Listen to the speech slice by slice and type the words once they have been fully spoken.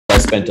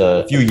spent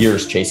a few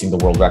years chasing the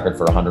world record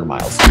for 100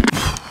 miles.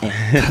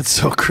 That's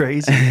so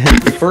crazy.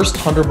 The first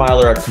 100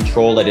 miler I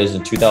controlled, I did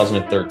in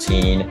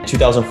 2013.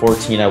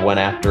 2014, I went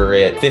after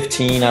it.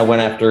 15, I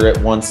went after it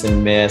once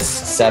and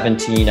missed.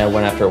 17, I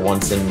went after it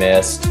once and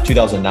missed.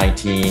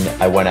 2019,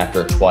 I went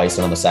after it twice,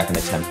 and on the second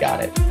attempt,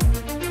 got it.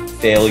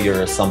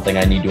 Failure is something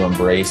I need to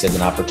embrace as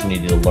an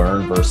opportunity to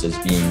learn versus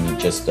being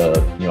just a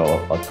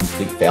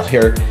complete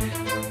failure.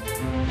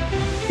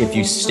 If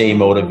you stay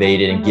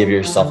motivated and give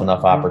yourself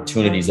enough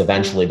opportunities,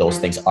 eventually those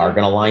things are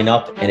going to line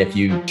up. And if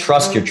you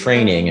trust your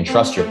training and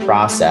trust your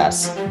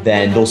process,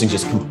 then those things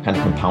just kind of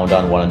compound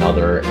on one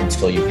another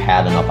until you've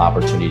had enough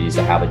opportunities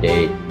to have a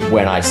day.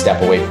 When I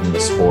step away from the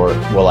sport,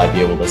 will I be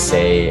able to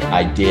say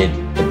I did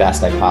the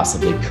best I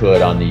possibly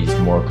could on these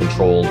more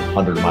controlled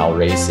 100-mile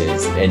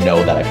races and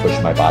know that I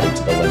pushed my body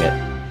to the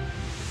limit?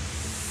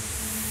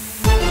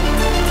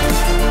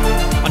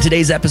 On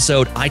today's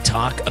episode, I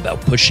talk about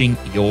pushing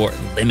your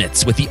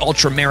limits with the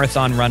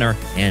ultramarathon runner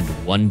and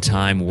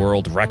one-time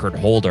world record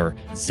holder,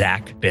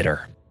 Zach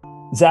Bitter.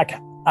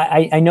 Zach,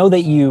 I know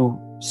that you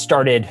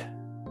started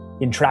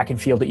in track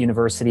and field at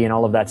university and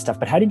all of that stuff,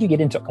 but how did you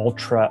get into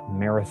ultra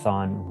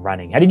marathon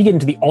running? How did you get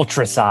into the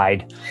ultra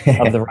side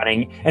of the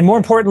running? And more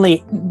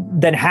importantly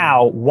than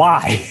how,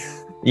 why?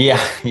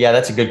 Yeah,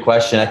 that's a good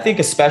question. I think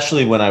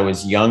especially when I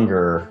was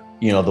younger,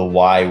 the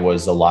why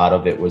was a lot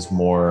of it was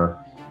more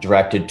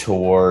directed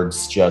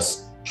towards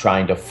just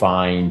trying to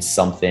find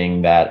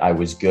something that I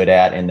was good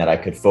at and that I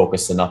could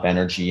focus enough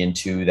energy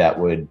into that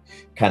would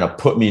kind of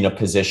put me in a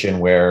position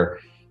where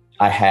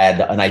I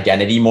had an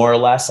identity, more or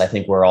less. I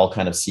think we're all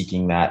kind of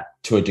seeking that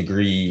to a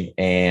degree,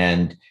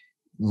 and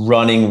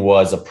running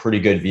was a pretty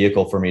good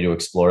vehicle for me to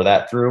explore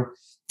that through.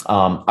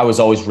 I was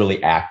always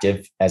really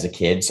active as a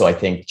kid. So I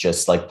think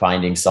just like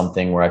finding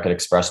something where I could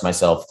express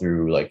myself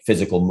through like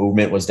physical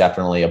movement was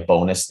definitely a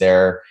bonus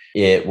there.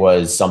 It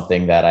was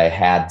something that I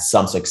had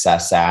some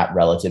success at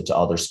relative to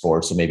other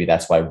sports. So maybe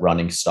that's why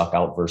running stuck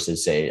out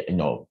versus say,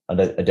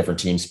 a different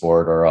team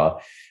sport or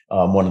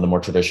one of the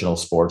more traditional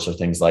sports or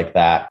things like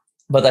that.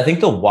 But I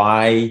think the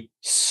why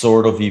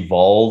sort of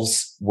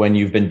evolves when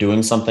you've been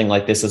doing something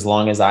like this as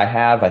long as I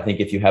have. I think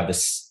if you have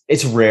this,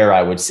 it's rare,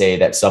 I would say,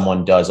 that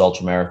someone does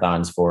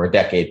ultramarathons for a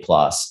decade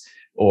plus,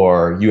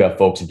 or you have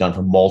folks who've done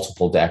for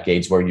multiple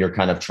decades where you're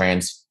kind of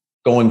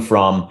going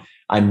from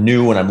I'm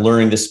new and I'm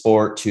learning the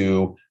sport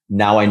to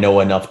now I know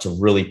enough to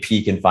really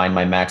peak and find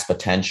my max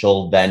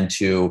potential, then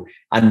to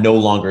I'm no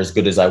longer as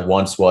good as I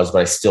once was,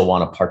 but I still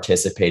want to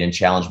participate and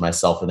challenge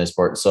myself in this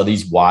sport. So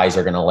these whys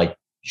are going to like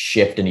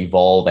shift and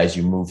evolve as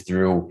you move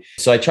through.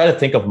 So I try to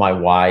think of my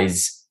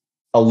whys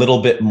a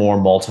little bit more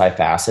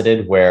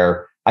multifaceted,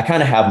 where I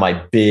kind of have my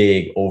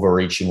big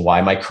overreaching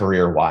why, my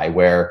career why,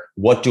 where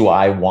what do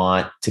I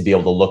want to be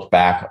able to look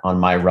back on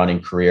my running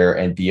career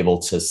and be able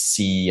to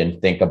see and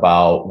think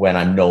about when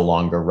I'm no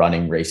longer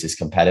running races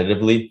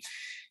competitively.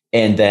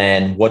 And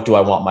then what do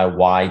I want my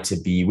why to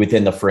be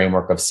within the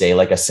framework of, say,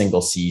 like a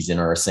single season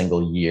or a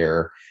single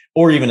year,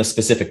 or even a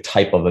specific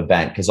type of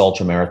event, because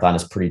ultramarathon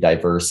is pretty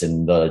diverse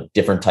in the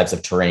different types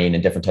of terrain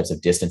and different types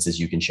of distances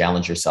you can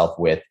challenge yourself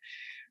with.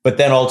 But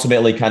then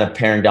ultimately kind of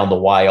paring down the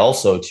why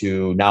also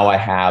to now I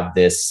have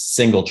this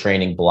single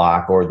training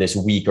block or this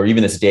week or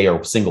even this day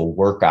or single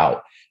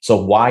workout.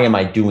 So why am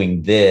I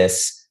doing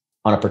this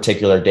on a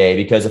particular day?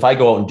 Because if I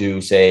go out and do,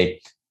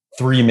 say,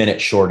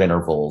 3-minute short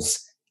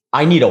intervals,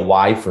 I need a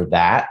why for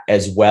that,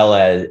 as well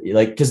as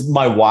because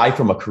my why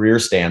from a career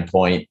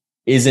standpoint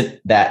isn't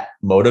that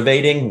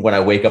motivating when I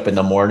wake up in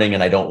the morning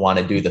and I don't want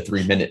to do the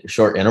 3-minute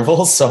short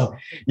intervals. So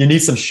you need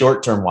some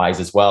short-term whys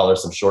as well, or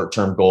some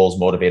short-term goals,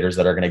 motivators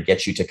that are going to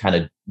get you to kind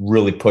of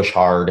really push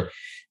hard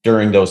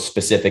during those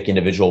specific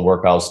individual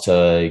workouts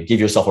to give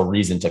yourself a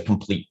reason to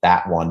complete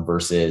that one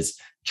versus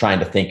trying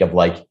to think of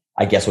like,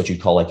 I guess what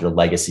you'd call like your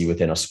legacy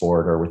within a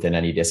sport or within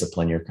any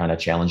discipline you're kind of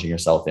challenging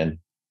yourself in.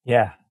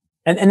 Yeah.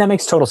 And that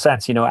makes total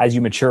sense, as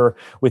you mature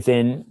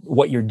within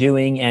what you're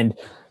doing and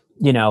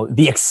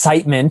the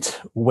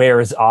excitement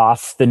wears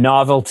off. The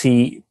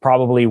novelty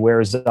probably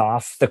wears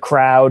off. The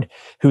crowd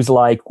who's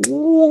like,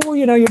 ooh,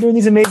 you're doing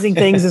these amazing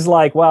things is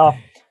like, well,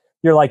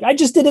 you're like, I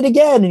just did it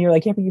again. And you're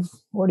like, yeah, but you've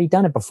already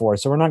done it before.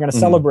 So we're not going to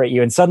celebrate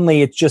you. And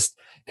suddenly it just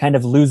kind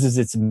of loses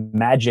its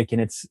magic and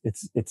its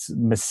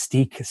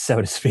mystique,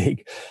 so to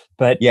speak.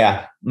 But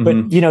yeah,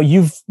 but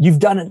you've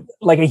done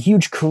like a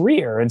huge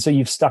career. And so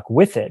you've stuck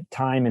with it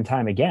time and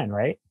time again,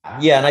 right?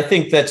 Yeah. And I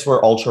think that's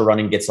where ultra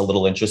running gets a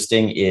little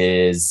interesting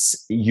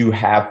is you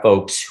have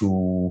folks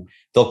who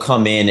they'll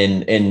come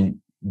in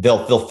and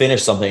they'll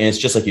finish something. And it's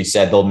just like you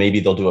said,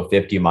 they'll do a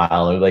 50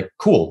 mile and they're like,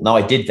 cool, now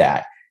I did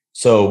that.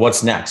 So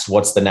what's next?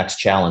 What's the next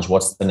challenge?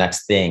 What's the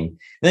next thing? And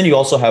then you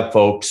also have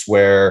folks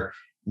where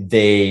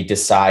they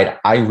decide,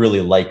 I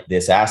really like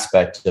this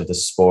aspect of the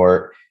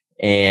sport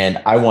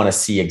and I want to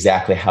see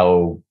exactly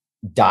how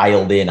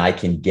dialed in I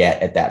can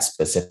get at that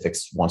specific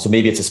one. So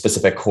maybe it's a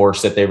specific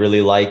course that they really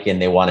like and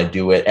they want to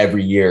do it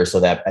every year so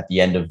that at the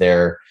end of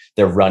their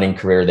running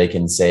career, they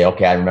can say,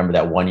 okay, I remember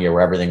that one year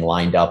where everything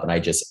lined up and I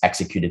just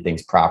executed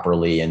things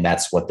properly. And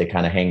that's what they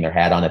kind of hang their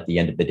hat on at the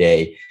end of the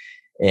day.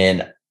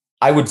 And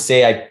I would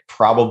say I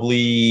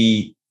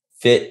probably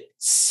fit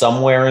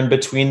somewhere in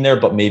between there,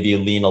 but maybe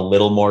lean a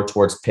little more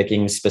towards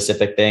picking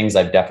specific things.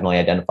 I've definitely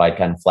identified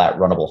kind of flat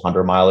runnable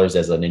 100-milers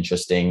as an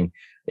interesting,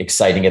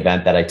 exciting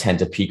event that I tend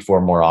to peak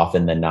for more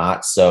often than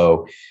not.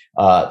 So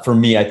for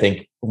me, I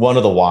think one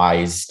of the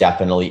whys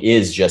definitely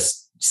is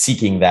just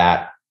seeking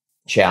that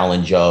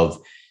challenge of,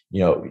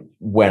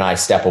 when I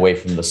step away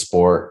from the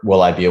sport,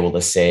 will I be able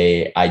to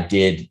say I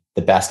did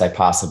the best I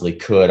possibly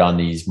could on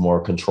these more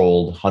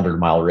controlled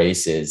 100-mile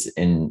races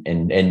and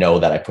know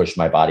that I pushed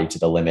my body to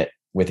the limit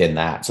within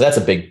that. So that's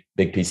a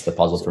big piece of the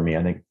puzzle for me,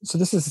 I think. So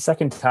this is the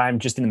second time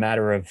just in a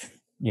matter of,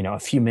 a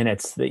few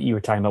minutes that you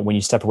were talking about when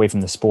you step away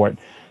from the sport.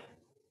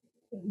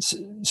 So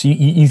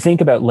you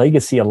think about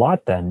legacy a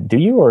lot then, do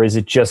you? Or is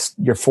it just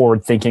you're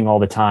forward thinking all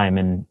the time?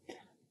 And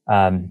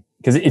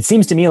because it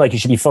seems to me like you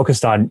should be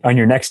focused on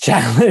your next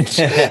challenge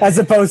as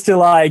opposed to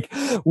like,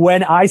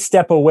 when I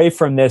step away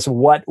from this,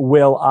 what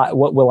will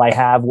I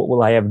have? What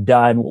will I have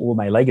done? What will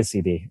my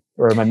legacy be?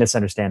 Or am I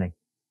misunderstanding?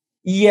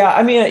 Yeah,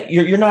 I mean,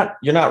 you're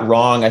not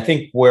wrong. I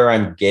think where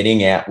I'm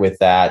getting at with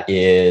that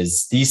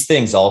is these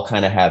things all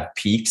kind of have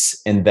peaks,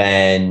 and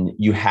then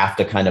you have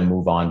to kind of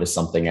move on to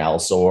something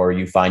else, or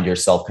you find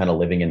yourself kind of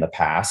living in the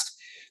past.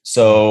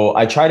 So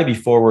I try to be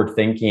forward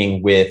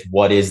thinking with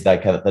what is the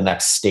kind of the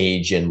next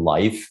stage in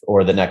life,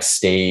 or the next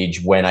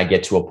stage when I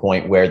get to a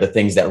point where the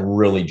things that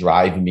really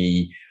drive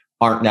me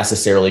aren't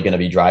necessarily going to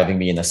be driving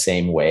me in the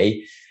same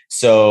way.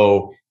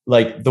 So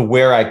like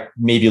where I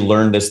maybe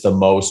learned this the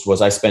most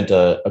was I spent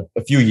a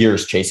few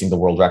years chasing the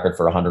world record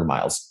for 100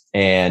 miles.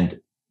 And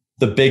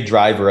the big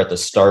driver at the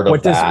start of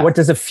what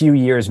does a few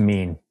years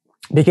mean?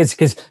 Because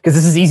this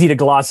is easy to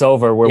gloss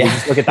over, where we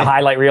just look at the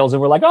highlight reels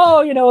and we're like,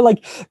 oh,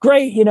 like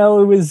great,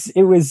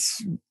 it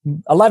was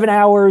 11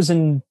 hours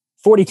and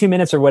 42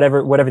 minutes or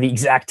whatever the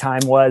exact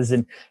time was.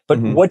 But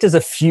what does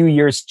a few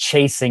years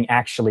chasing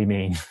actually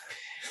mean?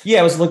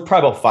 Yeah, it was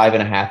probably about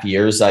 5.5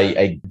 years.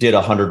 I did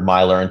a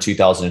 100-miler in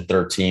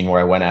 2013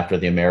 where I went after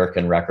the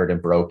American record and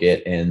broke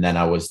it. And then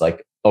I was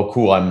like, oh,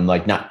 cool. I'm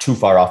like not too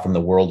far off from the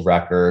world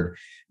record.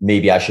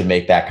 Maybe I should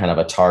make that kind of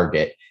a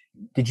target.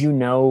 Did you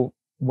know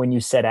when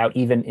you set out,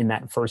 even in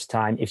that first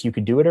time, if you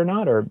could do it or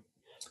not? Or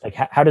like,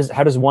 how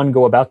does one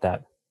go about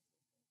that?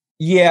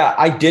 Yeah,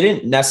 I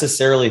didn't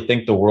necessarily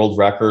think the world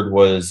record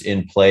was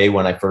in play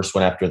when I first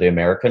went after the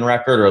American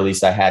record, or at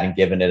least I hadn't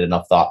given it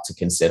enough thought to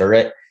consider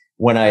it.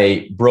 When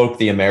I broke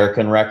the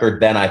American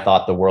record, then I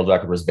thought the world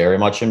record was very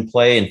much in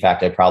play. In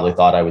fact, I probably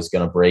thought I was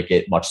going to break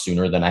it much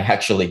sooner than I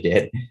actually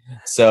did.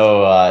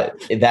 So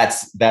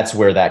that's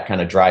where that kind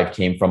of drive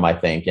came from, I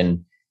think.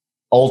 And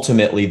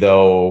ultimately,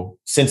 though,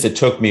 since it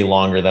took me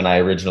longer than I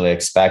originally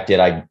expected,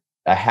 I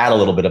had a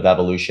little bit of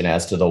evolution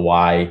as to the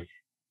why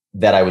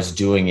that I was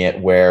doing it,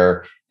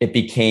 where it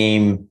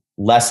became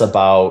less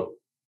about,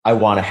 I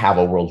want to have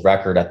a world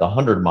record at the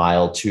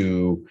 100-mile,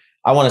 to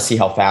I want to see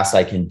how fast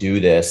I can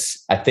do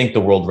this. I think the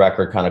world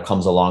record kind of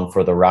comes along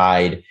for the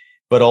ride,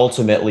 but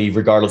ultimately,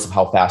 regardless of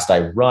how fast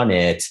I run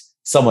it,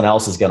 someone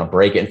else is going to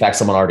break it. In fact,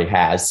 someone already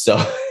has. So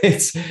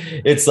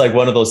it's like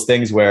one of those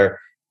things where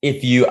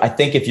if you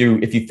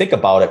think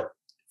about it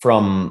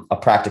from a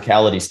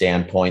practicality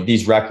standpoint,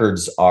 these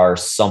records are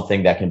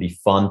something that can be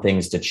fun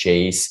things to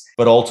chase.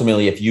 But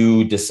ultimately, if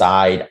you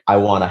decide I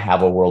want to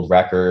have a world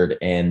record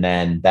and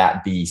then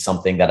that be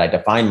something that I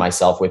define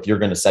myself with, you're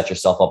going to set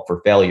yourself up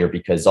for failure,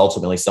 because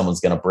ultimately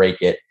someone's going to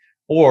break it,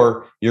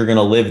 or you're going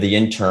to live the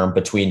interim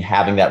between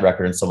having that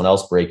record and someone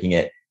else breaking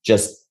it,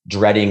 just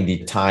dreading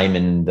the time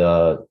and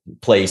the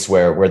place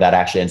where that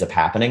actually ends up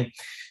happening.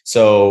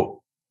 So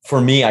for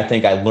me, I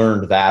think I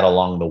learned that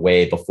along the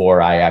way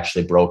before I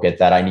actually broke it,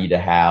 that I need to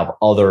have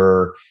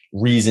other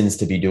reasons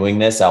to be doing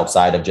this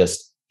outside of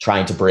just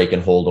trying to break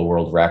and hold a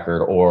world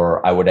record,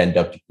 or I would end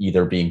up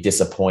either being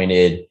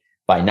disappointed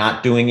by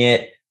not doing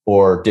it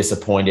or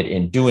disappointed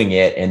in doing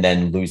it and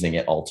then losing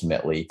it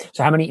ultimately.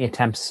 So how many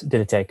attempts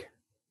did it take?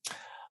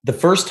 The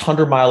first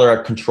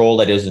 100-miler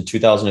controlled I did was in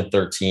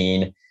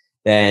 2013.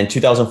 Then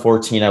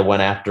 2014, I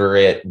went after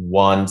it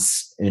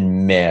once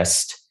and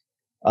missed.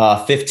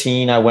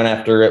 15, I went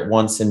after it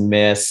once and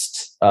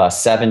missed.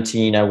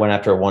 17, I went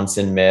after it once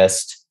and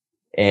missed.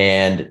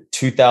 And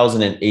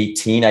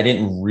 2018, I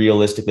didn't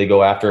realistically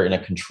go after it in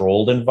a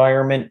controlled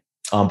environment,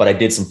 but I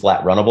did some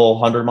flat runnable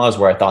 100 miles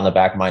where I thought in the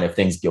back of my mind, if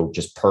things go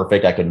just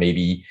perfect, I could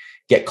maybe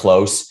get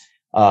close.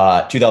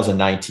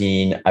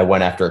 2019, I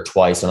went after it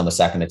twice, and on the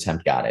second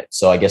attempt got it.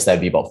 So I guess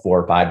that'd be about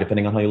 4 or 5,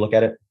 depending on how you look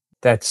at it.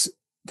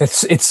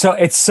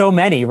 It's so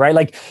many, right?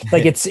 Like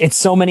it's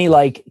so many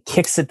like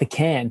kicks at the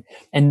can.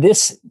 And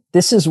this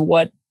is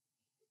what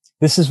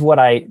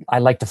I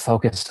like to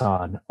focus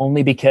on,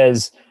 only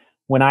because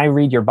when I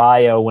read your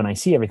bio, when I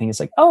see everything,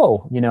 it's like,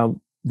 oh,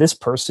 this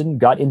person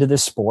got into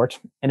this sport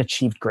and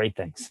achieved great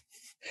things.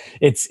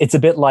 It's a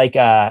bit like,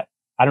 I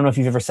don't know if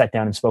you've ever sat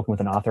down and spoken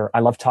with an author. I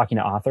love talking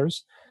to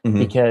authors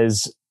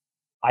because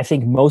I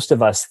think most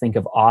of us think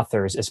of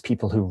authors as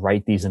people who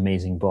write these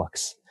amazing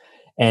books.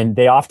 And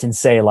they often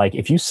say, like,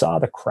 if you saw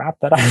the crap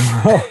that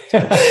I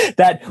wrote,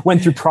 that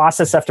went through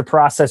process after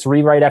process,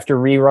 rewrite after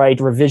rewrite,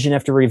 revision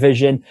after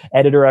revision,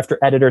 editor after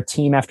editor,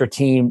 team after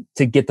team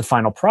to get the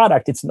final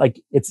product, it's like,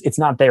 it's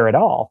not there at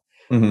all.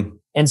 Mm-hmm.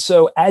 And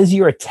so as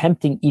you're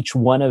attempting each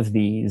one of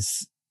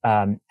these,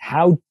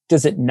 how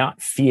does it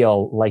not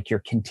feel like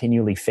you're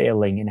continually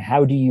failing? And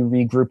how do you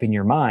regroup in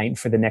your mind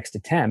for the next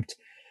attempt,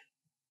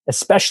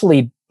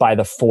 especially by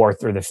the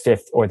fourth or the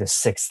fifth or the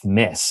sixth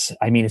miss?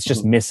 I mean, it's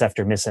just miss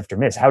after miss after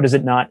miss. How does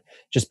it not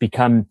just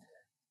become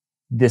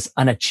this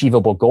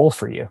unachievable goal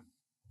for you?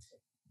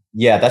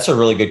 Yeah, that's a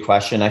really good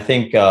question. I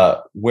think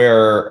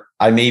where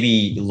I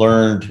maybe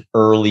learned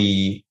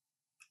early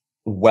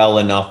well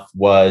enough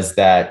was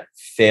that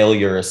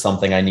failure is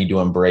something I need to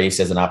embrace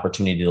as an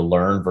opportunity to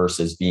learn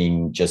versus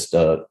being just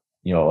a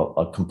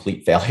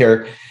complete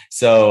failure.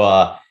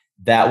 So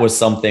that was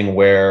something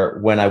where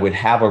when I would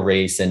have a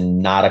race and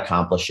not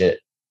accomplish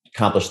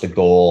the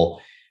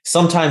goal,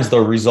 sometimes the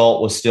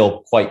result was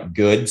still quite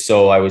good.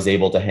 So I was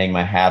able to hang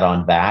my hat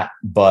on that.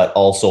 But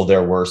also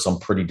there were some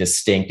pretty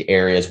distinct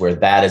areas where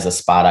that is a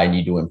spot I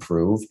need to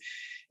improve.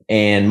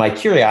 And my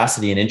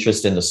curiosity and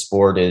interest in the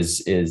sport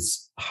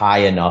is high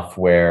enough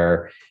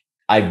where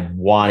I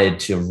wanted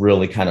to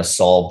really kind of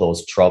solve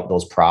those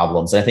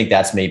problems. And I think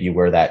that's maybe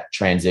where that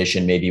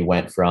transition maybe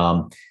went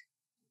from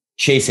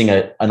chasing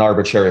an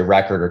arbitrary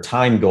record or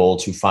time goal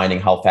to finding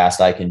how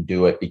fast I can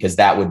do it, because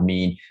that would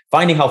mean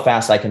finding how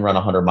fast I can run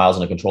 100 miles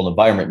in a controlled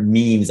environment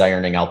means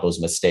ironing out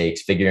those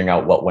mistakes, figuring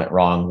out what went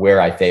wrong,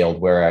 where I failed,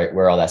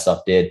 where all that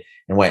stuff did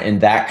and went.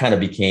 And that kind of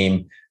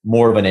became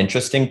more of an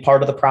interesting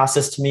part of the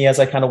process to me as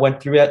I kind of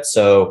went through it.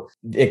 So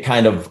it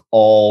kind of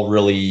all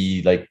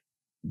really like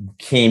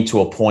came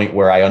to a point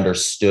where I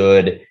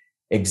understood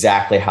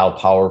exactly how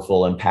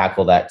powerful,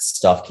 impactful that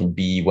stuff can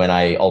be when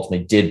I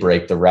ultimately did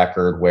break the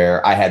record,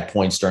 where I had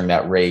points during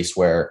that race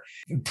where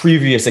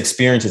previous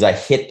experiences, I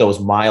hit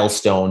those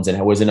milestones and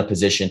I was in a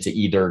position to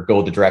either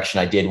go the direction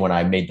I did when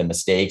I made the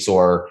mistakes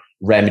or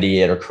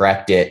remedy it or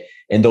correct it.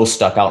 And those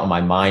stuck out in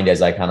my mind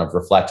as I kind of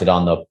reflected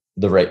on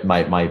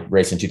my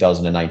race in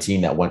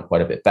 2019 that went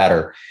quite a bit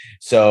better.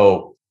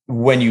 So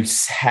when you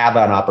have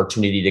an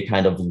opportunity to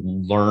kind of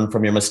learn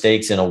from your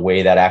mistakes in a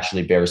way that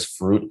actually bears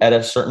fruit at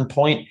a certain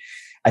point,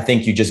 I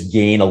think you just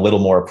gain a little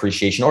more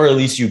appreciation, or at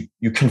least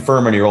you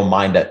confirm in your own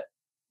mind that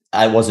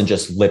I wasn't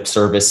just lip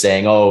service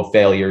saying, oh,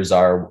 failures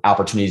are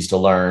opportunities to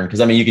learn.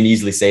 Because I mean, you can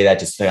easily say that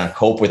just to kind of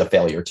cope with a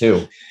failure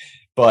too.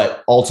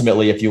 But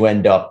ultimately, if you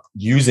end up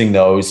using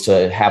those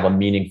to have a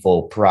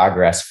meaningful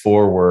progress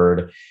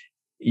forward,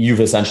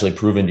 you've essentially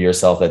proven to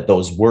yourself that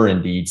those were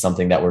indeed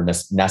something that were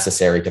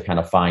necessary to kind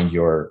of find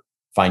your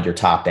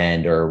top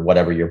end or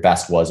whatever your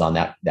best was on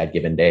that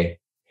given day.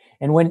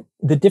 And when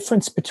the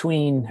difference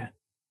between,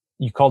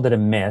 you called it a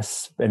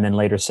miss and then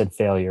later said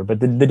failure, but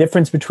the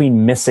difference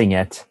between missing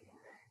it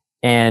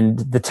and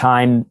the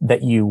time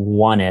that you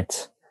won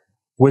it,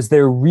 was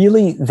there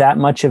really that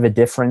much of a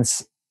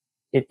difference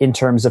in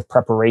terms of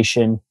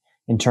preparation,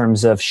 in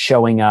terms of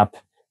showing up?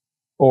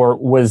 Or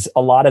was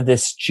a lot of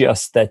this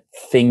just that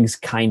things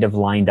kind of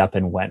lined up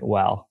and went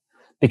well?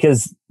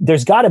 Because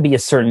there's got to be a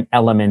certain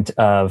element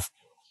of,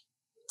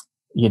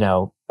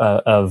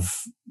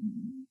 of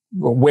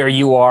where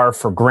you are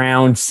for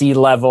ground, sea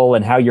level,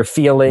 and how you're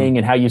feeling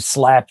and how you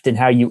slept and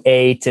how you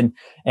ate. And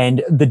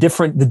the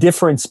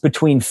difference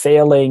between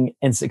failing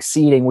and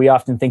succeeding, we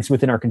often think is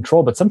within our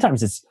control, but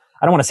sometimes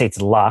I don't want to say it's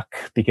luck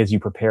because you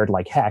prepared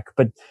like heck,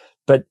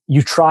 but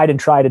you tried and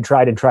tried and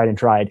tried and tried and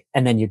tried,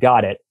 and then you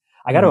got it.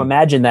 I got to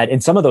imagine that in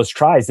some of those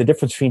tries, the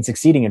difference between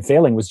succeeding and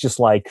failing was just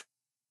like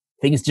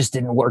things just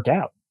didn't work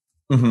out.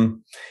 Mm-hmm.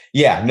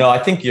 Yeah, no, I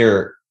think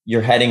you're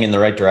heading in the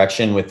right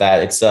direction with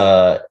that. It's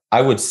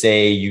I would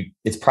say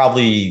it's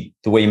probably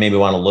the way you maybe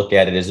want to look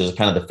at it is there's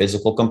kind of the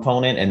physical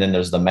component and then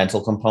there's the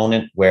mental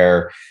component,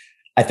 where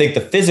I think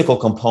the physical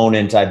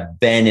component, I've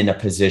been in a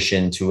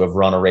position to have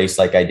run a race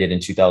like I did in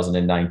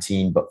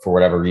 2019, but for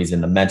whatever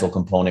reason, the mental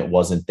component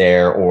wasn't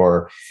there,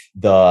 or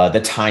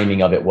the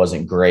timing of it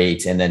wasn't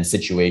great. And then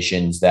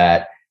situations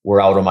that were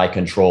out of my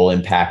control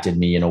impacted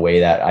me in a way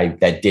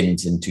that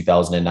didn't in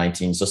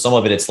 2019. So some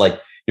of it's like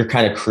you're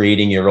kind of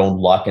creating your own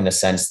luck in the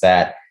sense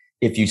that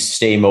if you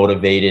stay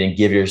motivated and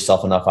give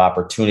yourself enough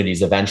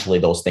opportunities, eventually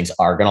those things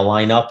are going to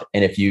line up.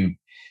 And if you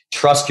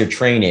trust your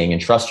training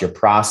and trust your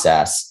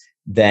process,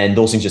 then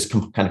those things just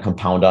kind of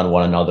compound on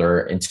one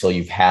another until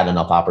you've had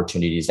enough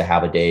opportunities to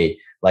have a day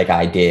like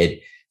I did.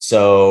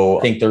 So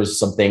I think there's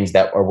some things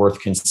that are worth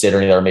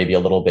considering that are maybe a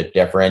little bit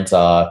different.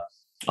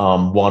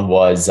 One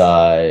was,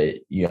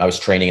 I was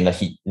training in the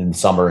heat in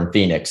summer in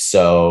Phoenix.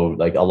 So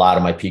like a lot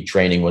of my peak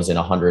training was in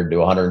 100 to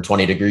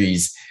 120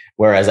 degrees,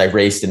 whereas I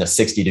raced in a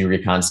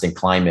 60-degree constant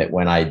climate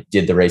when I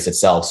did the race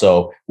itself.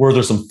 So were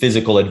there some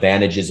physical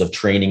advantages of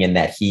training in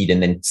that heat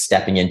and then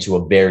stepping into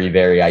a very,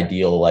 very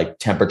ideal like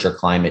temperature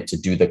climate to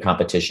do the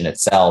competition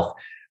itself?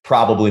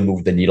 Probably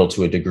moved the needle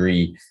to a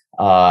degree.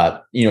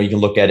 You can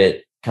look at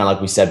it kind of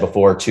like we said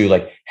before too,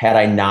 like had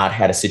I not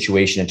had a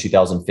situation in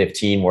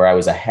 2015 where I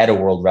was ahead of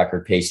world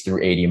record pace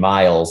through 80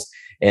 miles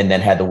and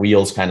then had the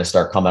wheels kind of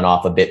start coming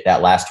off a bit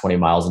that last 20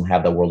 miles and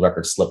have the world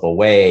record slip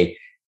away.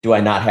 Do I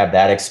not have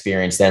that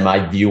experience? Then am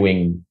I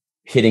viewing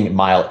hitting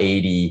mile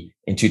 80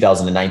 in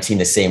 2019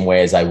 the same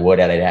way as I would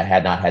had I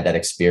had not had that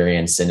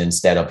experience? And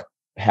instead of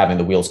having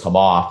the wheels come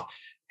off,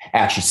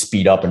 actually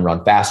speed up and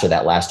run faster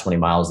that last 20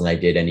 miles than I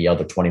did any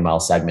other 20-mile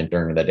segment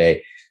during the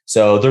day.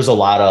 So there's a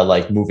lot of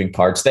like moving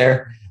parts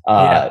there.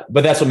 But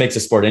that's what makes the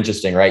sport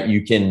interesting, right?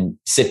 You can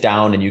sit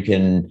down and you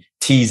can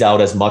tease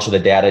out as much of the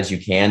data as you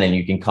can, and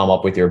you can come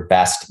up with your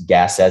best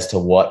guess as to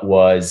what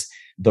was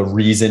the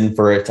reason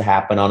for it to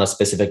happen on a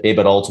specific day.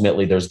 But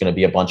ultimately, there's going to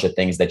be a bunch of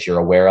things that you're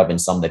aware of and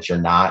some that you're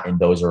not. And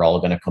those are all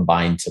going to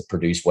combine to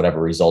produce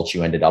whatever results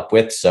you ended up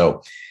with.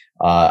 So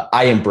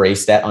I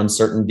embrace that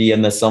uncertainty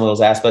in some of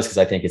those aspects because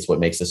I think it's what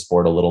makes the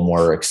sport a little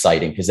more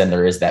exciting, because then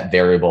there is that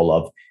variable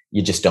of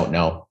you just don't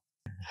know.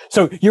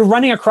 So you're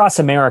running across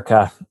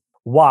America.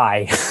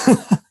 Why?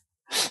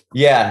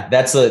 Yeah,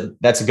 that's a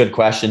good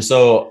question.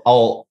 So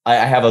I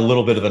have a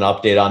little bit of an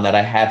update on that.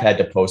 I have had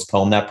to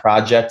postpone that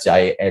project.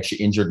 I actually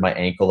injured my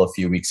ankle a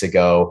few weeks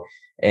ago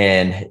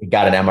and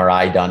got an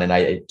MRI done. And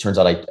it turns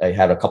out I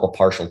had a couple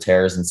partial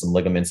tears and some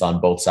ligaments on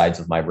both sides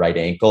of my right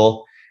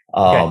ankle.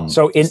 Okay.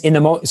 So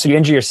so you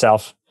injure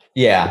yourself.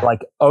 Yeah. You're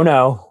like, oh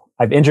no,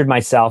 I've injured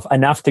myself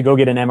enough to go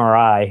get an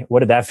MRI. What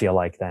did that feel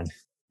like then?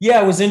 Yeah,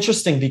 it was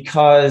interesting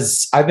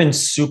because I've been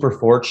super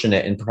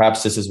fortunate, and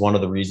perhaps this is one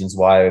of the reasons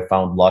why I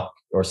found luck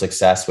or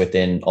success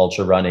within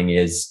ultra running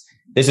is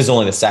this is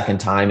only the second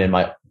time in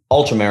my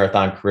ultra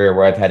marathon career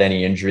where I've had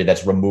any injury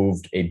that's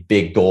removed a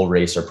big goal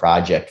racer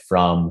project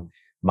from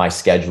my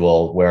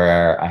schedule,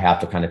 where I have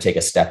to kind of take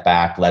a step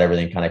back, let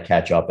everything kind of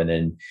catch up, and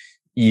then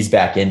ease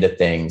back into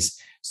things.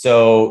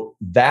 So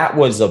that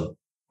was a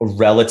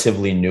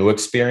relatively new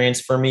experience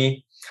for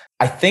me.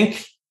 I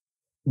think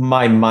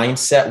my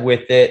mindset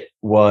with it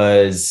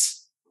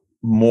was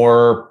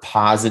more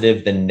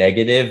positive than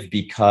negative,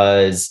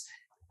 because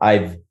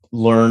I've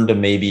learned to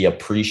maybe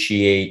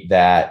appreciate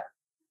that,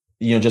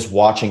 just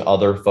watching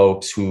other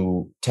folks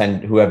who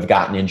have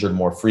gotten injured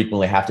more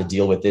frequently have to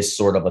deal with this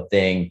sort of a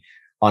thing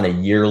on a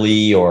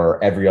yearly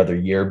or every other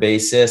year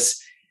basis,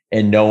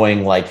 and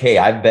knowing like, hey,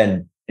 I've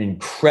been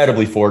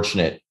incredibly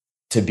fortunate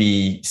to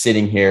be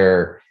sitting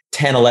here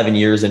 10, 11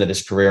 years into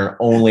this career and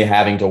only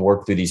having to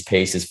work through these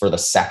paces for the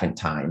second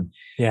time.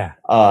 Yeah.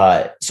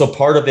 So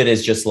part of it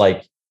is just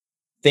like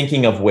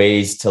thinking of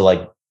ways to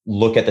like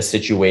look at the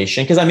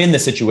situation, because I'm in the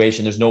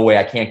situation. There's no way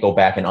I can't go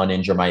back and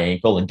uninjure my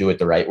ankle and do it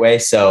the right way.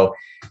 So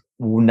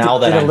now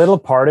did a little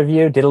part of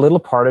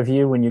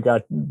you when you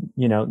got,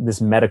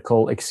 this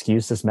medical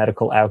excuse, this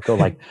medical outgo,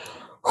 like,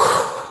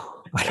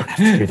 I don't have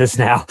to do this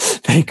now.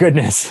 Thank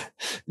goodness.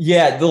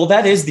 Yeah. Well,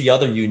 that is the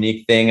other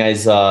unique thing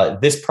is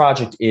this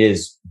project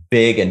is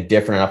big and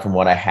different enough from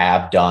what I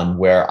have done,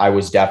 where I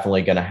was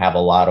definitely going to have a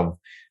lot of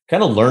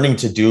kind of learning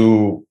to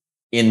do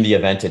in the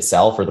event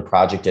itself or the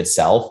project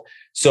itself.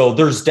 So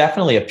there's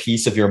definitely a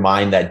piece of your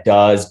mind that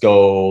does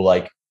go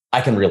like,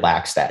 I can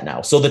relax that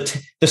now. So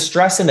the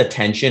stress and the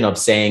tension of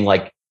saying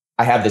like,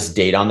 I have this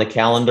date on the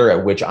calendar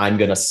at which I'm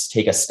going to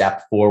take a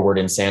step forward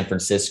in San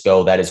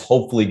Francisco that is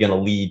hopefully going to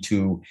lead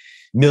to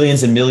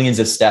millions and millions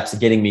of steps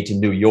getting me to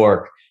New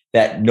York,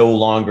 that no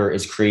longer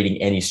is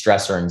creating any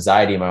stress or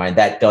anxiety in my mind.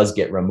 That does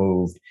get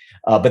removed.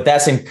 But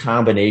that's in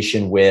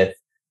combination with,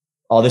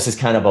 this is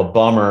kind of a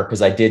bummer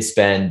because I did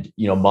spend,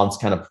 months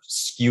kind of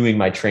skewing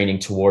my training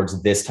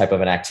towards this type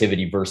of an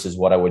activity versus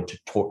what I would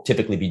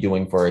typically be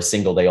doing for a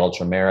single day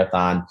ultra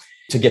marathon.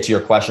 To get to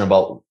your question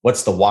about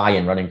what's the why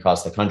in running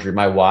across the country,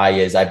 my why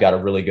is I've got a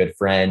really good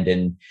friend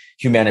and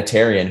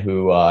humanitarian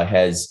who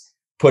has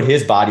put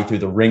his body through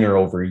the ringer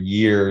over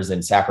years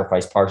and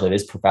sacrificed parts of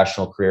his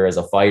professional career as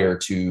a fighter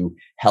to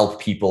help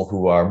people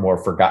who are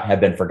have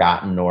been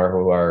forgotten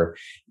or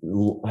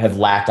who have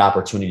lacked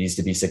opportunities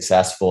to be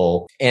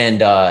successful. And,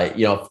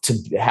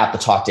 to have to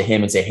talk to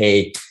him and say,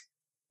 hey,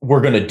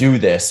 we're going to do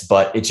this,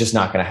 but it's just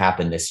not going to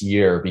happen this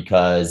year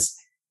because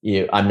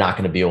I'm not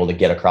going to be able to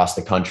get across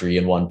the country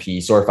in one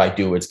piece. Or if I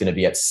do, it's going to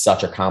be at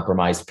such a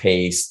compromised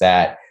pace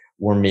that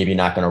we're maybe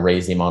not going to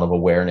raise the amount of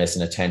awareness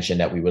and attention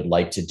that we would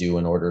like to do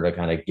in order to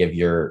kind of give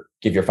your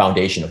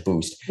foundation a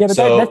boost. Yeah, but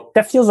so,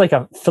 that feels like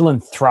a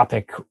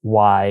philanthropic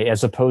why,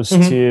 as opposed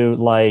to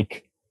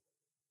like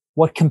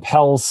what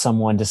compels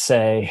someone to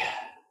say,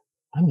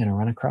 I'm going to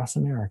run across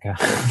America.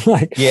 I see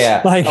what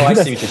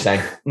you're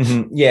saying.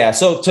 Mm-hmm. Yeah.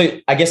 So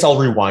I guess I'll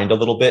rewind a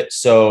little bit.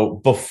 So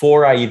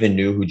before I even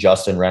knew who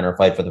Justin Renner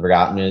Fight for the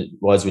Forgotten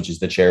was, which is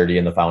the charity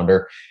and the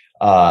founder,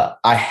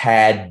 I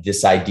had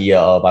this idea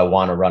of I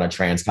want to run a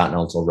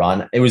transcontinental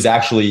run. It was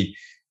actually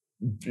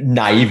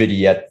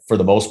naivety for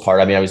the most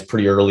part. I mean, I was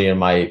pretty early in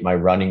my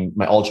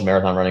ultra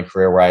marathon running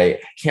career where I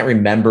can't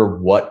remember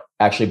what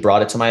actually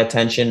brought it to my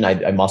attention.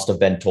 I must have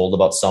been told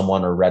about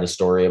someone or read a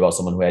story about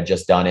someone who had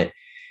just done it.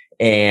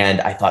 And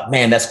I thought,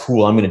 man, that's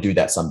cool. I'm going to do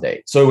that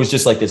someday. So it was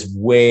just like this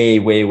way,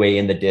 way, way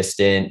in the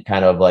distant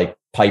kind of like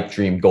pipe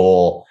dream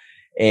goal.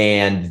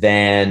 And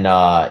then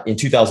in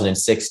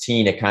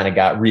 2016, it kind of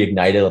got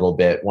reignited a little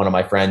bit. One of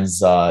my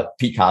friends,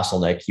 Pete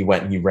Kostelnick, he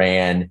went and he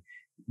ran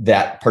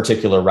that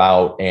particular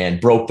route and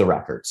broke the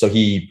record. So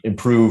he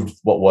improved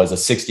what was a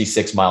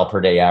 66 mile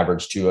per day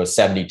average to a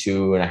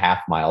 72 and a half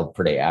mile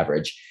per day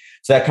average.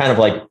 So that kind of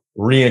like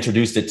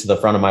reintroduced it to the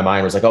front of my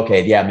mind. Was like,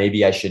 okay, yeah,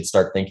 maybe I should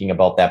start thinking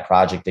about that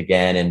project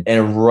again.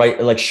 And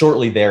right, like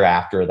shortly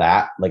thereafter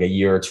that, like a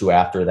year or two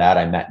after that,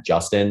 I met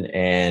Justin,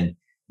 and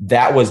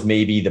that was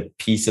maybe the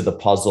piece of the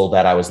puzzle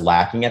that I was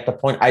lacking at the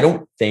point. I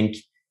don't think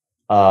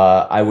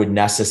I would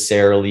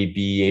necessarily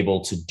be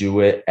able to do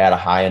it at a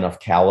high enough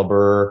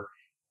caliber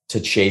to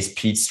chase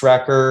Pete's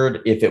record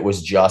if it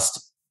was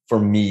just for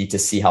me to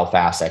see how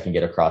fast I can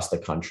get across the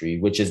country,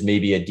 which is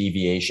maybe a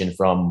deviation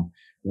from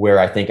where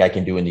I think I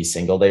can do in these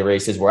single day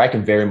races, where I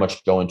can very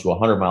much go into a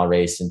 100-mile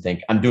race and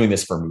think I'm doing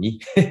this for me.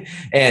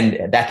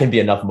 And that can be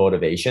enough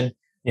motivation.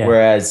 Yeah.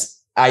 Whereas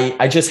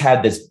I just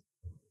had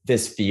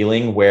this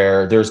feeling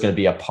where there's going to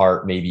be a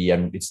part, maybe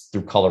it's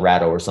through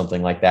Colorado or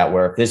something like that,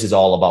 where if this is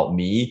all about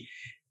me,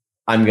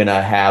 I'm going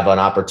to have an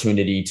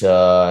opportunity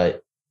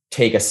to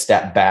take a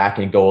step back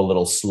and go a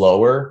little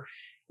slower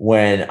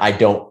when I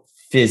don't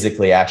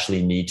physically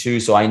actually need to.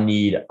 So I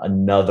need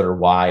another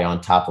why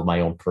on top of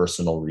my own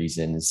personal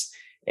reasons.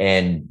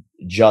 And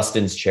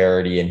Justin's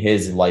charity and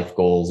his life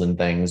goals and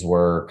things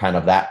were kind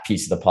of that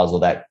piece of the puzzle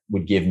that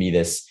would give me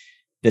this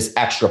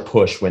extra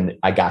push when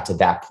I got to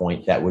that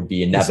point that would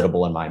be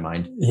inevitable in my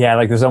mind. Yeah.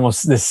 Like there's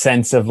almost this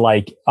sense of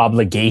like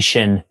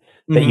obligation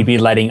that you'd be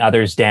letting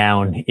others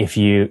down if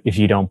you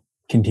don't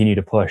continue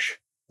to push.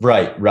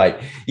 Right.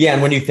 Yeah.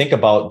 And when you think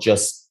about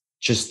just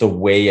the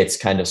way it's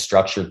kind of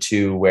structured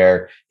too,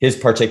 where his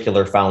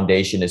particular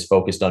foundation is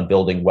focused on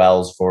building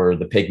wells for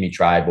the Pygmy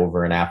tribe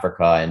over in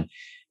Africa.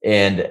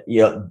 And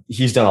you know,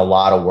 he's done a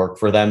lot of work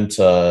for them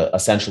to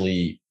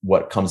essentially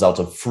what comes out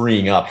to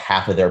freeing up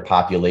half of their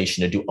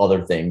population to do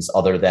other things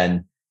other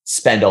than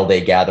spend all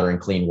day gathering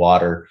clean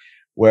water.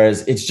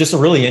 Whereas it's just a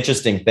really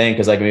interesting thing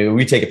because like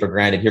we take it for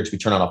granted here because we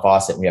turn on a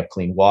faucet and we have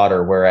clean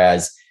water.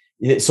 Whereas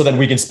so then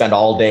we can spend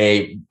all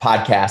day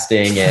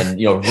podcasting and,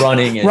 you know,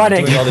 running and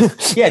doing all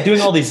this, doing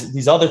all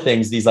these other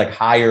things, these like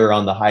higher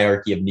on the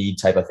hierarchy of need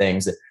type of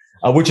things,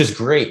 which is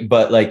great.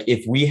 But like,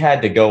 if we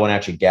had to go and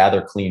actually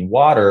gather clean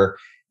water,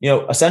 you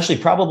know, essentially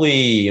probably,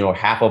 you know,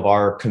 half of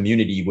our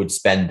community would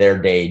spend their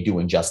day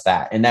doing just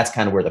that. And that's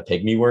kind of where the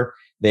Pygmy were.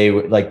 They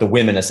like the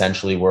women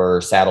essentially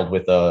were saddled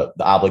with the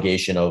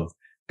obligation of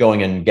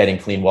going and getting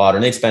clean water,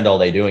 and they'd spend all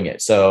day doing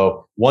it.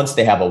 So once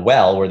they have a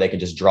well where they can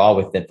just draw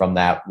with it from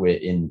that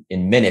in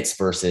minutes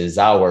versus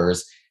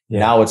hours,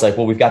 now it's like,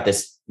 well, we've got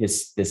this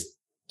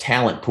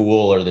talent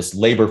pool or this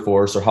labor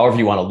force or however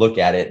you want to look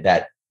at it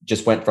that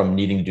just went from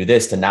needing to do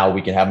this to now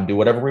we can have them do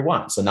whatever we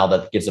want. So now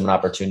that gives them an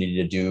opportunity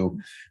to do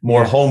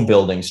more home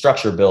building,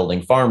 structure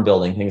building, farm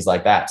building, things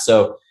like that.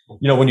 So,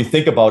 you know, when you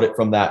think about it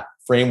from that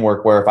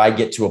framework, where if I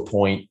get to a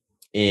point,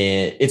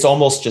 it's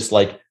almost just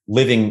like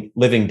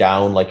living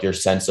down like your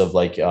sense of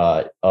like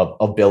of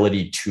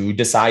ability to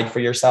decide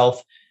for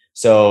yourself.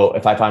 So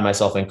if I find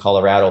myself in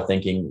Colorado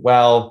thinking,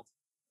 well,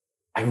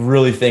 I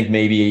really think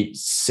maybe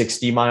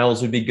 60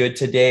 miles would be good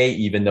today,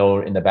 even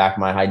though in the back of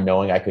my head,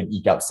 knowing I could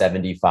eke out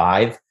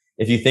 75.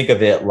 If you think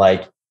of it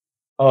like,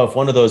 oh, if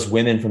one of those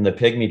women from the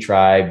Pygmy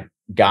tribe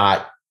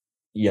got,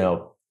 you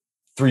know,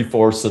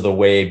 3/4 of the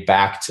way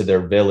back to their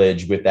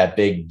village with that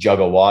big jug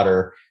of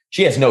water,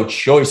 she has no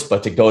choice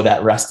but to go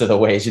that rest of the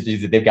way.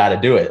 They've got to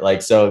do it.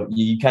 Like, so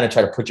you kind of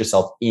try to put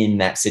yourself in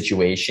that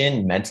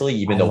situation mentally,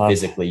 even though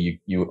physically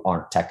you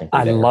aren't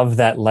technically there. I love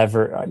that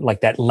lever,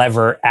 like that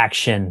lever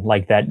action,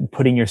 like that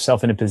putting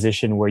yourself in a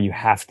position where you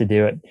have to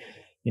do it.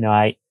 You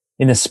know,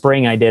 in the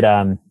spring, I did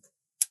a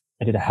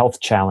health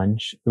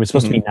challenge. It was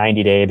supposed to be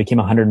 90 day. It became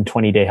a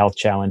 120-day health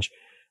challenge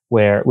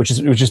which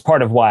is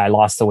part of why I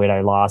lost the weight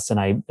I lost.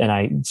 And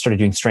I started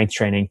doing strength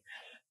training,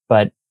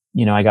 but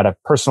you know, I got a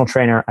personal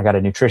trainer, I got a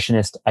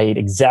nutritionist. I ate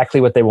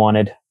exactly what they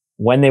wanted,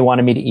 when they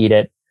wanted me to eat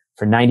it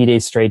for 90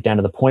 days straight, down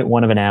to the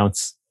 0.1 of an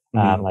ounce,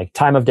 like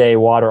time of day,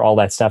 water, all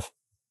that stuff.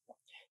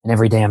 And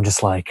every day I'm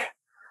just like,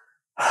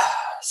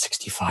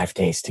 65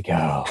 days to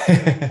go.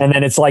 And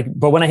then it's like,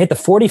 but when I hit the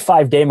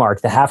 45-day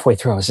mark, the halfway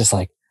through, I was just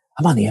like,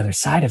 I'm on the other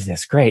side of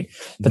this. Great.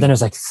 But then it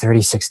was like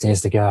 36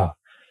 days to go,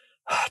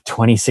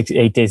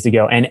 8 days to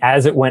go. And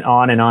as it went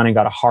on and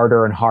got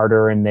harder and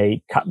harder, and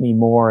they cut me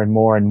more and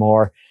more and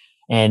more.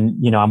 And,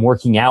 you know, I'm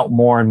working out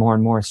more and more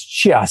and more. It's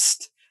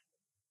just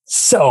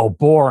so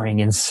boring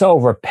and so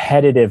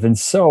repetitive and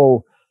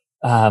so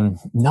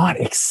not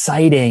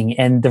exciting.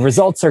 And the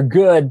results are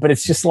good, but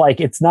it's just like,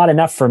 it's not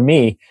enough for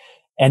me.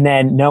 And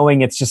then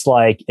knowing it's just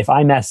like, if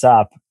I mess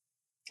up,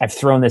 I've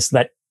thrown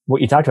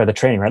what you talked about, the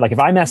training, right? Like if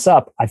I mess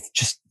up, I've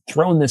just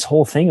thrown this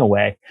whole thing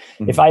away.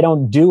 If I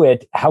don't do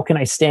it, how can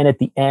I stand at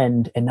the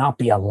end and not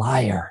be a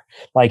liar?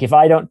 Like if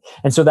I don't,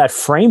 and so that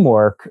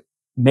framework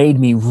made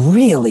me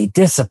really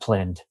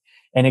disciplined,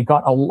 and it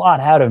got a lot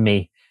out of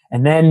me.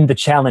 And then the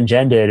challenge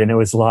ended, and it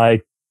was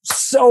like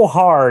so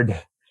hard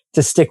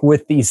to stick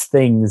with these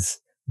things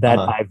that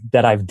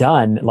I've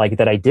done, like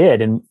that I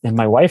did. And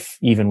my wife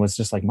even was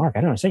just like, Mark,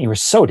 I don't understand. You were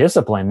so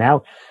disciplined.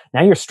 Now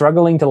you're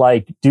struggling to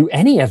like do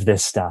any of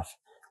this stuff.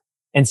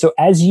 And so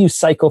as you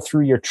cycle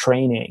through your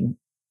training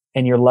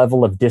and your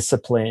level of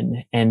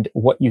discipline and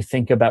what you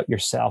think about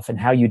yourself and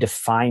how you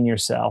define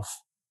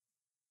yourself,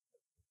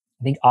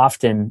 I think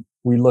often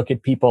we look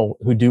at people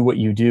who do what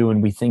you do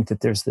and we think that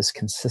there's this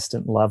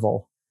consistent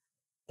level,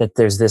 that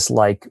there's this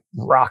like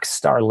rock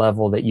star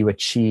level that you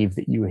achieve,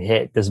 that you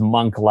hit, this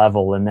monk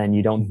level, and then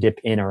you don't dip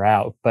in or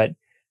out. But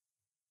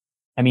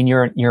I mean,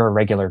 you're a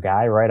regular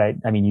guy, right?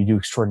 I mean, you do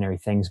extraordinary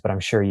things, but I'm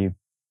sure you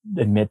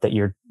admit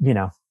that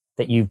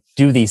that you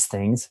do these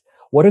things.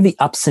 What are the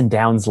ups and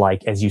downs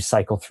like as you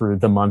cycle through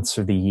the months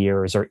or the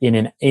years, or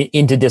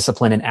into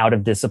discipline and out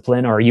of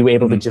discipline? Or are you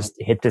able to just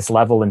hit this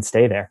level and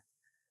stay there?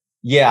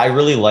 Yeah, I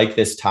really like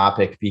this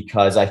topic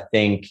because I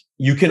think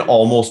you can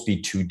almost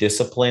be too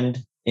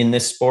disciplined in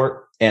this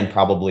sport, and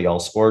probably all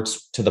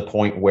sports, to the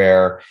point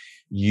where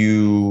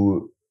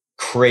you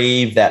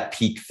crave that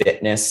peak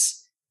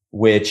fitness,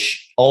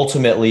 which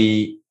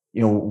ultimately,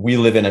 we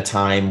live in a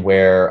time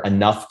where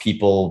enough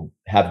people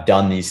have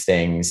done these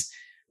things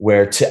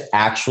where to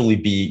actually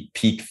be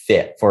peak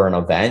fit for an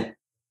event,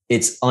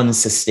 it's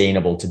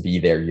unsustainable to be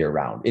there year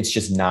round. It's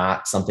just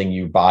not something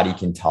your body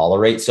can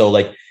tolerate. So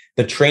like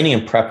the training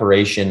and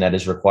preparation that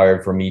is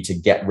required for me to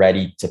get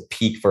ready to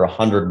peak for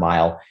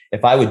 100-mile,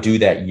 if I would do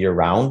that year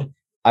round,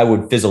 I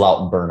would fizzle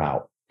out and burn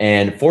out.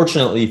 And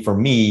fortunately for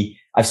me,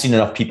 I've seen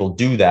enough people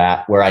do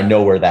that where I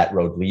know where that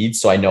road leads.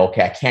 So I know,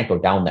 okay, I can't go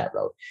down that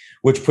road,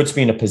 which puts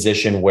me in a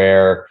position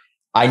where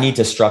I need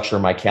to structure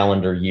my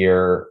calendar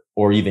year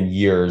or even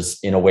years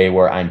in a way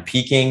where I'm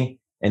peaking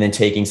and then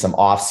taking some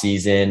off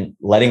season,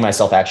 letting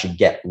myself actually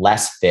get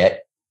less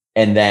fit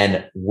and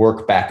then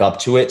work back up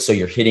to it. So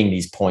you're hitting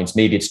these points.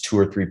 Maybe it's 2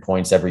 or 3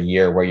 points every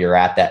year where you're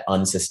at that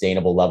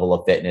unsustainable level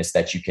of fitness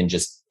that you can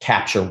just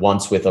capture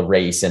once with a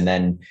race. And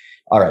then,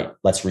 all right,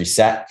 let's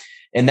reset.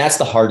 And that's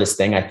the hardest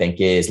thing, I think,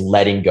 is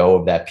letting go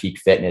of that peak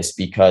fitness,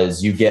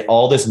 because you get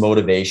all this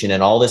motivation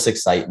and all this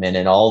excitement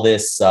and all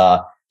this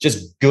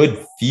just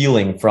good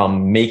feeling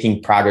from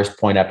making progress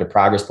point after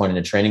progress point in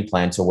a training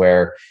plan, to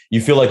where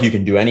you feel like you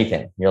can do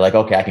anything. You're like,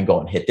 okay, I can go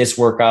and hit this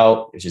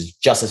workout, which is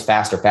just as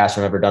fast or faster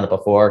than I've ever done it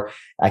before.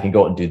 I can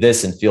go and do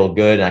this and feel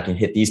good, and I can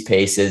hit these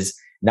paces.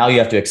 Now you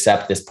have to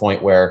accept this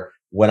point where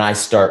when I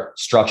start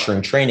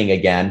structuring training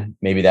again,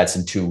 maybe that's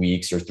in 2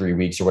 weeks or 3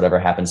 weeks or whatever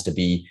it happens to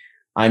be,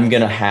 I'm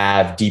going to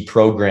have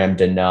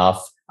deprogrammed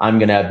enough. I'm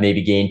going to have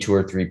maybe gained 2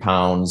 or 3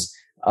 pounds.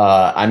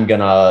 I'm going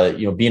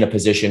to, be in a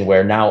position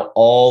where now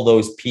all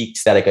those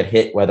peaks that I could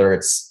hit, whether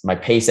it's my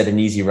pace at an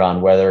easy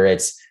run, whether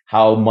it's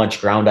how much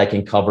ground I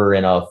can cover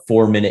in a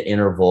 4-minute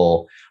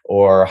interval,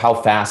 or how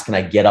fast can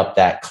I get up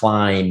that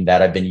climb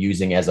that I've been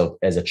using as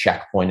a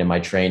checkpoint in my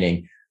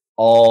training,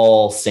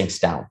 all sinks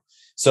down.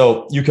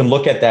 So you can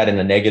look at that in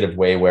a negative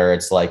way where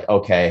it's like,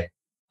 okay,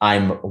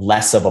 I'm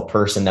less of a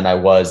person than I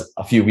was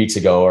a few weeks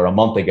ago or a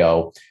month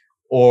ago.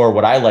 Or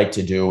what I like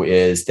to do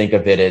is think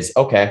of it as,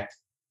 okay,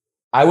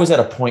 I was at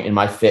a point in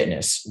my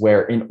fitness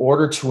where in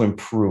order to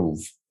improve,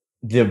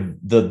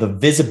 the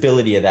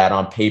visibility of that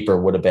on paper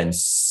would have been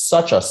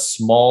such a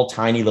small,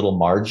 tiny little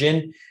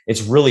margin.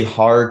 It's really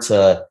hard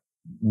to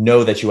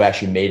know that you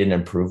actually made an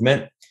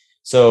improvement.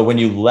 So when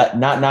you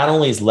not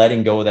only is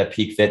letting go of that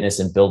peak fitness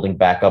and building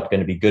back up going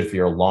to be good for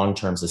your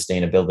long-term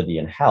sustainability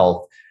and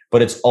health,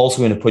 but it's also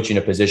going to put you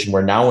in a position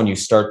where now when you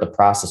start the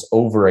process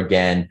over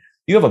again,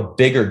 you have a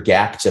bigger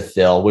gap to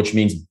fill, which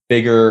means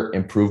bigger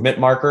improvement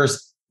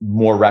markers,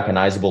 more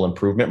recognizable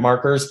improvement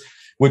markers,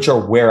 which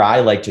are where I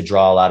like to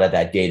draw a lot of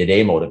that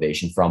day-to-day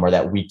motivation from, or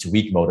that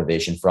week-to-week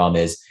motivation from,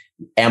 is,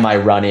 am I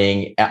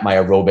running at my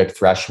aerobic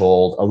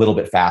threshold a little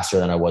bit faster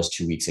than I was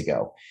 2 weeks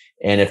ago?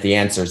 And if the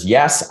answer is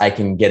yes, I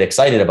can get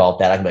excited about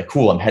that. I can be like,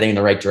 cool, I'm heading in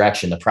the right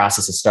direction. The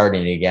process is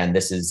starting again.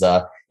 This is,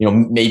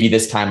 maybe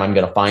this time I'm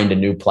going to find a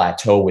new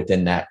plateau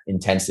within that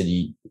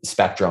intensity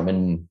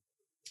spectrum,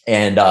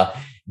 and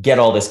get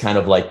all this kind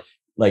of like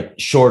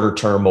shorter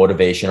term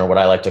motivation, or what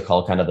I like to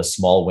call kind of the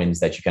small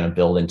wins that you kind of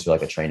build into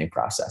like a training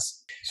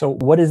process. So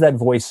what is that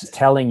voice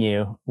telling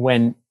you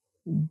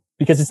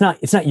because it's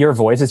not your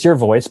voice, it's your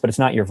voice, but it's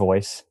not your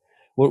voice.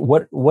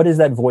 What is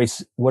that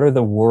voice? What are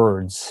the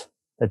words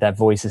that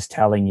voice is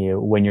telling you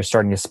when you're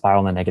starting to spiral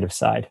on the negative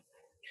side?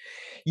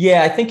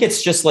 Yeah, I think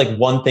it's just like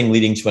one thing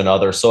leading to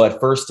another. So at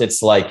first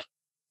it's like,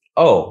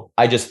 oh,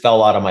 I just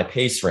fell out of my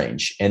pace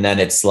range. And then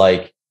it's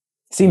like,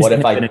 seems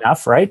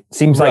enough, right?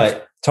 Seems right.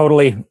 Like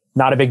totally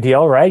not a big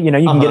deal, right? You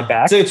can get it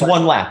back. So it's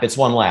one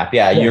lap.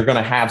 Yeah. You're going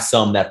to have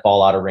some that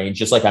fall out of range,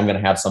 just like I'm going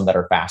to have some that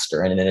are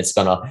faster. And then it's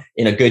going to,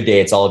 in a good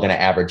day, it's all going to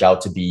average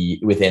out to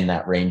be within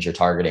that range you're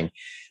targeting.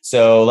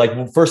 So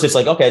like first it's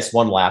like, okay, it's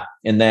one lap.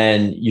 And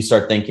then you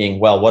start thinking,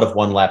 well, what if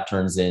one lap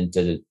turns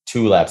into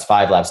 2 laps,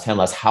 5 laps, 10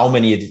 laps?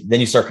 Then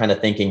you start kind of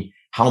thinking,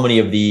 how many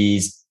of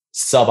these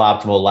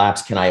suboptimal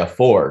laps can I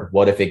afford?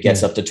 What if it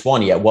gets up to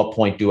 20? At what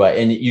point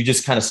and you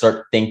just kind of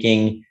start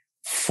thinking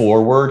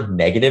forward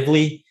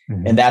negatively.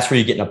 Mm-hmm. And that's where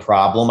you get in a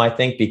problem, I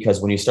think, because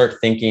when you start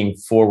thinking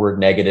forward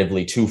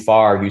negatively too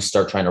far, you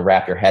start trying to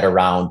wrap your head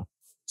around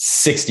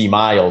 60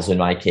 miles in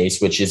my case,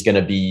 which is going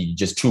to be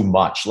just too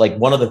much. Like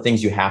one of the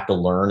things you have to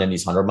learn in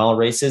these 100-mile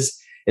races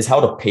is how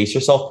to pace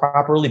yourself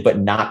properly, but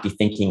not be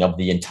thinking of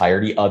the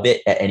entirety of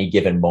it at any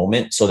given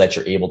moment, so that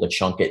you're able to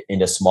chunk it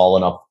into small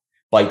enough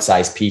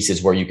bite-sized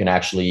pieces where you can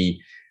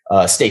actually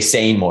stay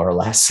sane, more or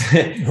less.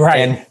 Right.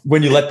 And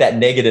when you let that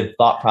negative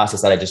thought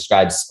process that I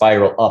described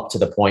spiral up to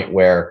the point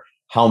where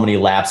how many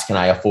laps can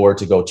I afford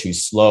to go too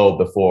slow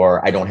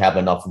before I don't have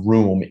enough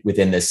room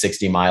within this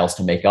 60 miles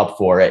to make up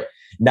for it?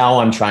 Now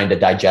I'm trying to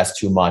digest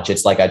too much.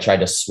 It's like I tried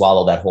to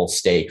swallow that whole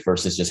steak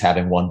versus just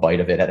having one bite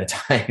of it at a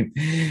time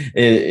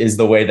is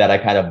the way that I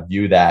kind of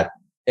view that.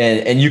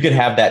 And you can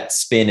have that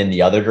spin in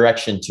the other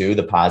direction too,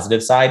 the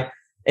positive side.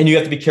 And you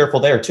have to be careful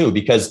there too,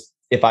 because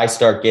if I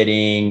start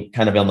getting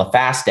kind of on the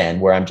fast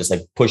end where I'm just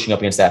like pushing up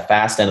against that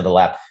fast end of the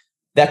lap,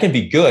 that can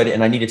be good.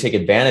 And I need to take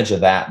advantage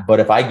of that. But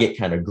if I get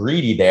kind of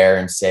greedy there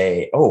and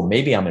say, oh,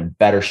 maybe I'm in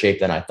better shape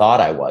than I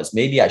thought I was,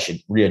 maybe I should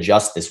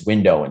readjust this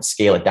window and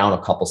scale it down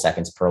a couple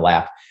seconds per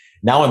lap.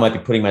 Now I might be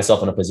putting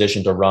myself in a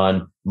position to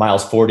run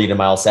miles 40 to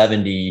mile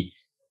 70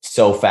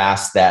 so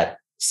fast that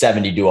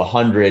 70 to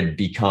 100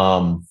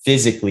 become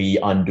physically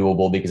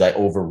undoable because I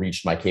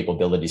overreached my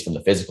capabilities from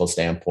the physical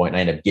standpoint. And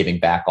I end up giving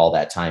back all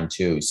that time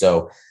too.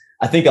 So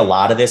I think a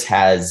lot of this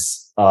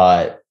has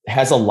a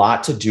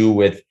lot to do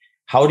with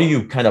how do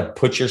you kind of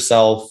put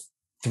yourself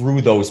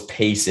through those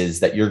paces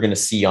that you're going to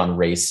see on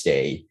race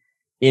day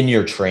in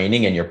your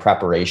training and your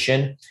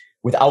preparation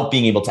without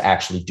being able to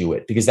actually do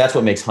it? Because that's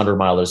what makes 100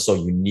 milers so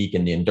unique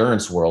in the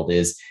endurance world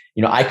is,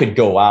 I could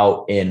go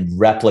out and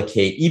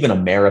replicate even a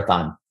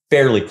marathon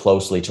fairly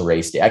closely to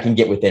race day. I can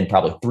get within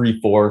probably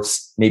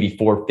 3/4, maybe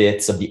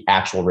 4/5 of the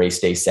actual race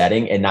day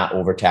setting and not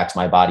overtax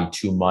my body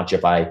too much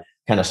if I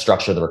kind of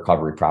structure the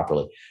recovery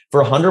properly. For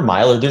a 100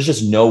 miler, there's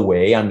just no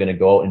way I'm going to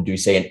go out and do,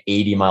 say, an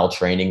 80-mile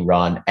training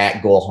run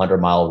at goal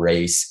 100-mile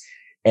race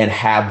and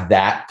have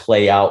that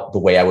play out the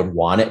way I would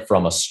want it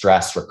from a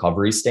stress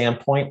recovery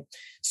standpoint.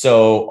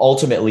 So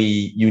ultimately,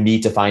 you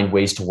need to find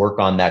ways to work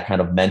on that kind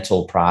of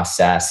mental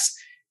process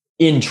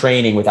in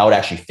training without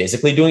actually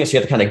physically doing it. So you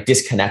have to kind of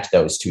disconnect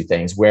those two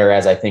things.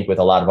 Whereas I think with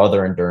a lot of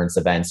other endurance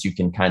events, you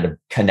can kind of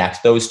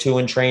connect those two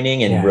in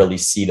training and really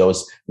see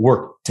those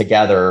work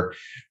together.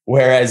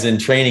 Whereas in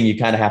training, you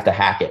kind of have to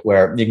hack it,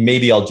 where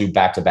maybe I'll do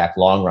back-to-back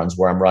long runs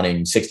where I'm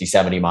running 60,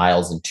 70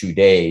 miles in 2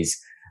 days.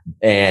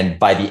 And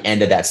by the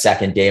end of that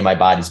second day, my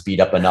body's beat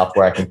up enough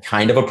where I can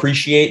kind of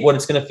appreciate what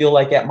it's going to feel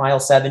like at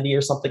mile 70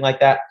 or something like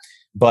that.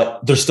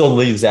 But there still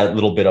leaves that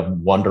little bit of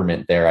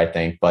wonderment there, I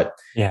think. But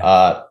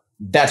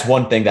that's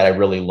one thing that I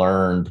really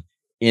learned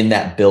in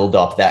that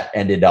buildup that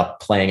ended up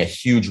playing a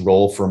huge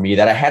role for me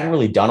that I hadn't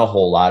really done a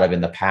whole lot of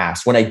in the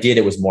past. When I did,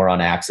 it was more on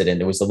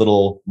accident. It was a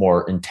little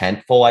more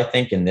intentful, I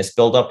think, in this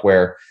buildup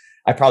where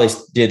I probably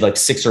did like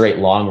 6 or 8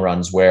 long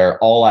runs where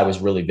all I was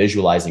really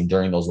visualizing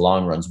during those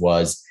long runs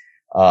was,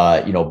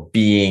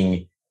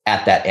 being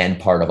at that end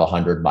part of a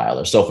 100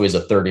 miler. So if it was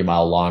a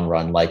 30-mile long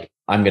run, like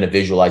I'm going to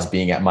visualize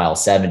being at mile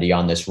 70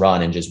 on this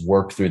run and just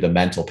work through the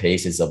mental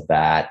paces of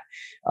that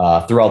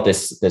throughout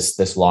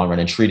this long run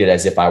and treat it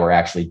as if I were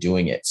actually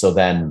doing it. So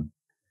then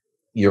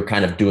you're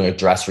kind of doing a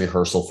dress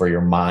rehearsal for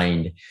your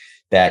mind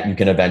that you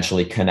can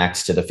eventually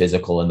connect to the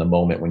physical in the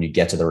moment when you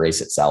get to the race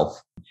itself.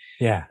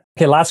 Yeah.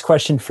 Okay. Last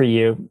question for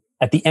you.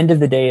 At the end of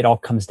the day, it all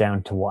comes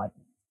down to what?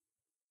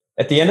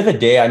 At the end of the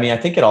day, I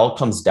think it all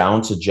comes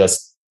down to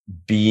just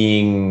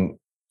being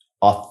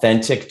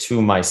authentic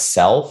to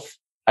myself,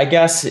 I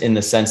guess, in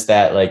the sense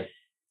that like,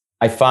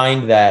 I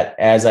find that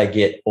as I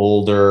get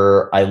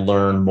older, I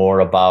learn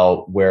more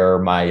about where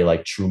my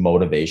like true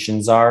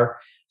motivations are.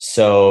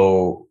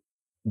 So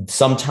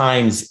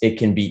sometimes it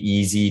can be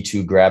easy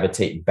to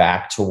gravitate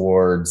back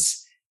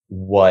towards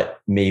what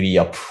maybe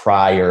a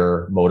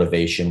prior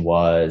motivation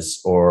was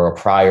or a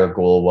prior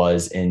goal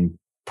was and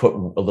put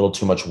a little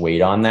too much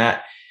weight on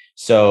that.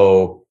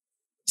 So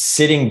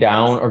sitting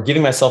down or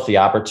giving myself the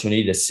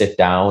opportunity to sit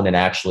down and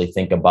actually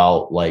think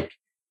about like,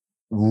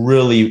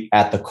 really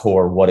at the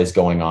core, what is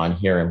going on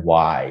here and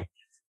why,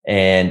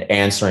 and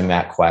answering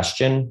that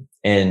question.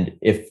 And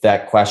if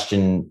that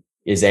question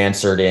is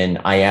answered in,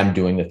 I am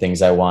doing the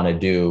things I want to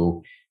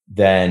do,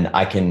 then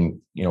I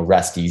can,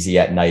 rest easy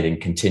at night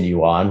and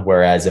continue on.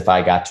 Whereas if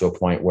I got to a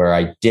point where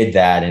I did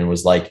that and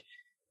was like,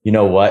 you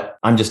know what,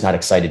 I'm just not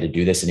excited to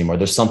do this anymore.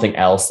 There's something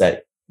else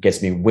that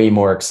gets me way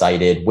more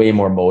excited, way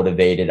more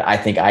motivated. I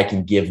think I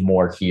can give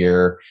more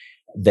here.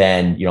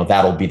 Then,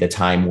 that'll be the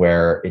time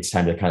where it's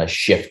time to kind of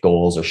shift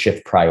goals or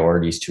shift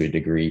priorities to a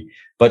degree.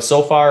 But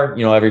so far,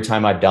 every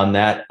time I've done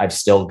that, I've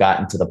still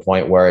gotten to the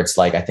point where it's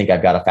like, I think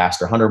I've got a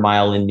faster 100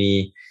 mile in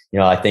me.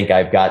 I think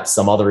I've got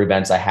some other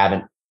events I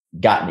haven't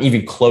gotten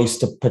even close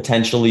to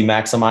potentially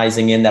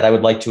maximizing in that I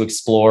would like to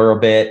explore a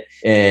bit.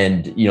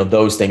 And,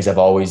 those things have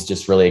always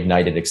just really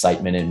ignited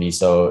excitement in me.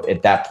 So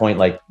at that point,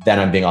 then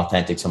I'm being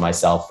authentic to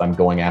myself. I'm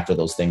going after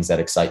those things that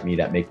excite me,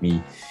 that make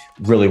me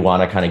really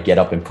want to kind of get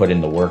up and put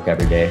in the work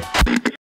every day.